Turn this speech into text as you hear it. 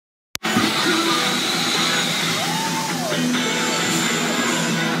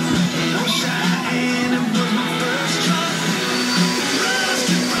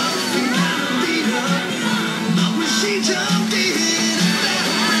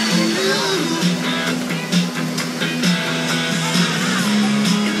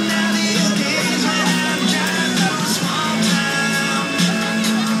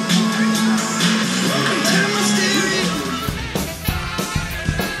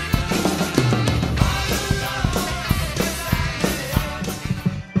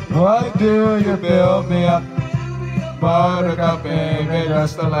Why do you build me up? Buttercup, baby,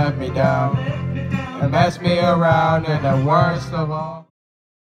 just to let me down and mess me around, and the worst of all.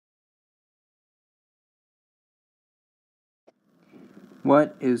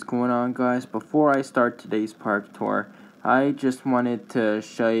 What is going on, guys? Before I start today's park tour, I just wanted to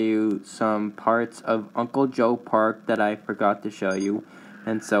show you some parts of Uncle Joe Park that I forgot to show you.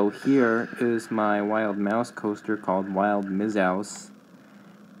 And so here is my Wild Mouse coaster called Wild Mizzouse.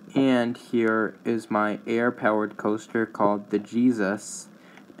 And here is my air-powered coaster called the Jesus.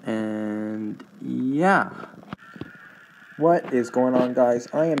 And yeah. What is going on, guys?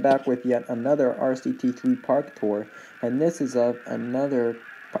 I am back with yet another RCT3 park tour, and this is of another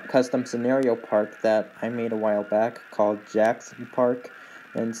custom scenario park that I made a while back called Jackson Park.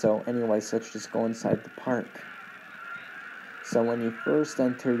 And so anyways, let's just go inside the park. So when you first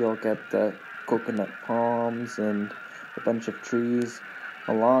enter, you'll get the coconut palms and a bunch of trees.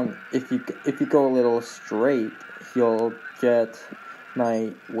 Along, if you go a little straight, you'll get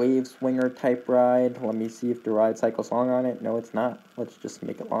my wave swinger type ride. Let me see if the ride cycles long on it. No, it's not. Let's just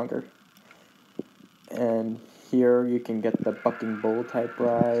make it longer. And here you can get the bucking bull type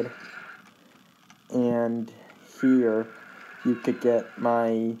ride. And here you could get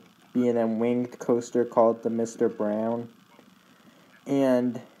my B&M winged coaster called the Mr. Brown.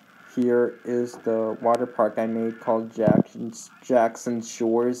 And here is the water park I made called Jackson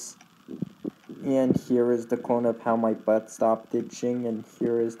Shores. And here is the clone of How My Butt Stopped Itching, and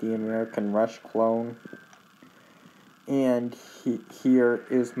here is the American Rush clone. And here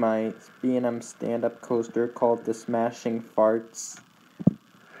is my B&M stand-up coaster called the Smashing Farts.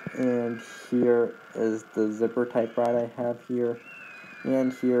 And here is the zipper type ride I have here.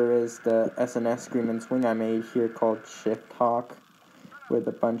 And here is the S&S Scream and Swing I made here called Shift Hawk, with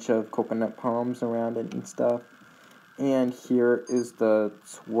a bunch of coconut palms around it and stuff. And here is the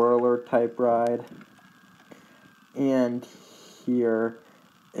swirler type ride. And here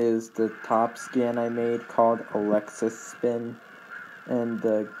is the top scan I made called Alexis Spin. And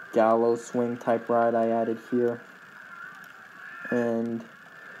the gallows swing type ride I added here. And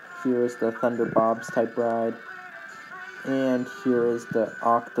here is the Thunder Bobs type ride. And here is the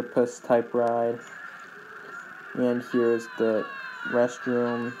octopus type ride. And here is the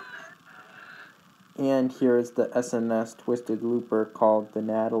restroom. And here is the SNS Twisted Looper called the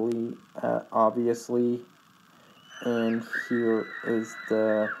Natalie, obviously. And here is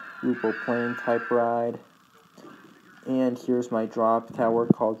the Lupo Plane type ride. And here's my drop tower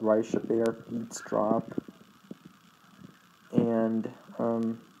called Risha Bear Feats Drop. And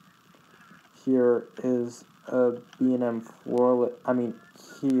here is a B&M floor.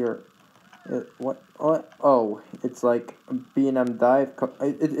 Here. It's like a B&M dive.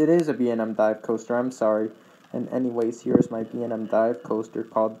 It is a B&M dive coaster. I'm sorry. And anyways, here's my B&M dive coaster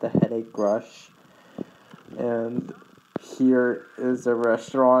called the Headache Rush. And here is a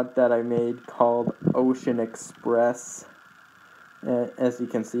restaurant that I made called Ocean Express. As you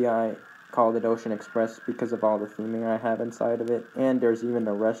can see, I called it Ocean Express because of all the theming I have inside of it. And there's even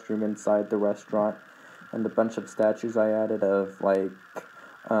a restroom inside the restaurant, and a bunch of statues I added of like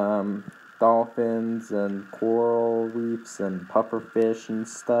dolphins and coral reefs and pufferfish and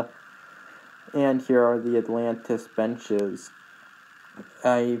stuff. And here are the Atlantis benches.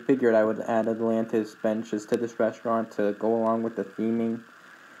 I figured I would add Atlantis benches to this restaurant to go along with the theming.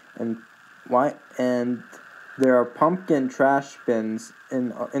 And there are pumpkin trash bins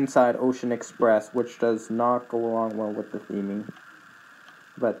inside Ocean Express, which does not go along well with the theming,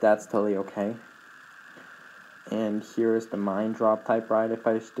 but that's totally okay. And here is the Mind Drop type ride if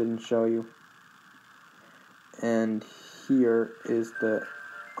I didn't show you. And here is the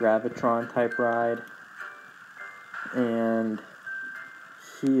Gravitron type ride. And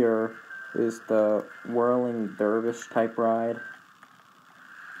here is the Whirling Dervish type ride.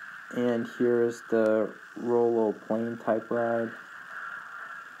 And here is the Rollo Plane type ride.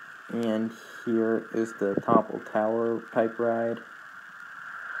 And here is the Topple Tower type ride.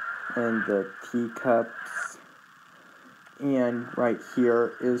 And the Teacups. And right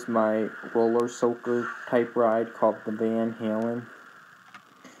here is my roller soaker type ride called the Van Halen.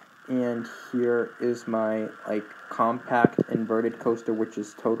 And here is my compact inverted coaster, which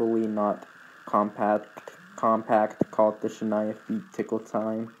is totally not compact, called the Shania Feet Tickle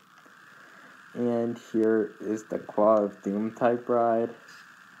Time. And here is the Claw of Doom type ride.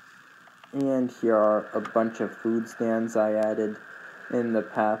 And here are a bunch of food stands I added in the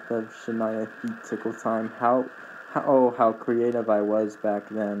path of Shania Feet Tickle Time. How creative I was back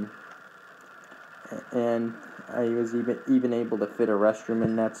then. And I was even able to fit a restroom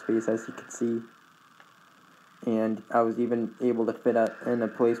in that space, as you can see. and I was even able to fit in a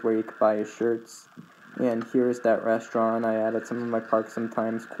place where you could buy his shirts. And here's that restaurant. I added some of my park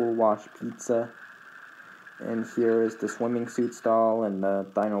sometimes, Cool Wash Pizza. And here is the swimming suit stall, and the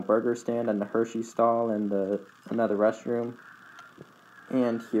Dino Burger stand, and the Hershey stall, and another restroom.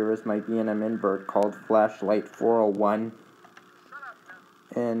 And here is my B&M invert called Flashlight 401.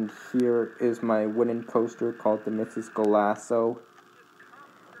 And here is my wooden coaster called the Mrs. Golasso.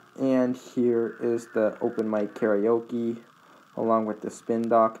 And here is the open mic karaoke, along with the Spin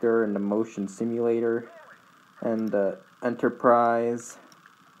Doctor and the motion simulator, and the Enterprise.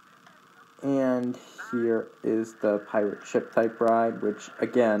 And here is the pirate ship type ride, which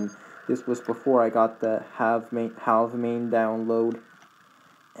again, this was before I got the Halve Main download.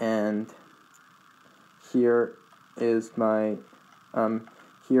 And here is my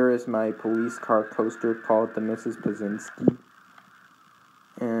police car coaster called the Mrs. Pazinski.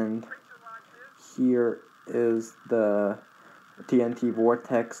 And here is the TNT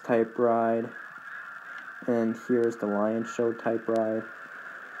Vortex type ride. And here's the Lion Show type ride.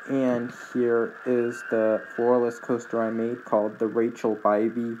 And here is the floorless coaster I made called the Rachel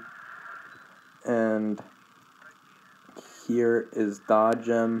Bybee. And here is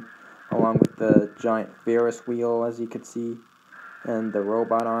Dodgem, along with the giant Ferris wheel, as you can see, and the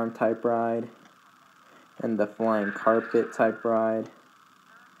robot arm type ride, and the flying carpet type ride.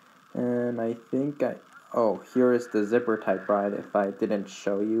 And I think here is the zipper type ride. If I didn't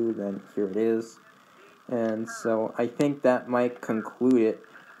show you, then here it is. And so I think that might conclude it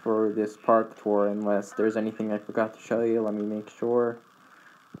for this park tour, unless there's anything I forgot to show you. Let me make sure.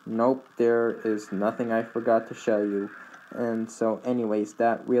 Nope, there is nothing I forgot to show you. And so anyways,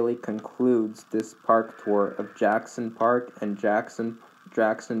 that really concludes this park tour of Jackson Park and Jackson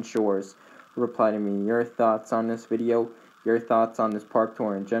Shores. Reply to me your thoughts on this video, your thoughts on this park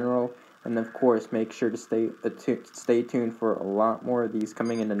tour in general, and of course make sure to stay tuned for a lot more of these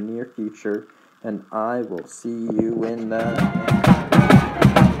coming in the near future, and I will see you in the next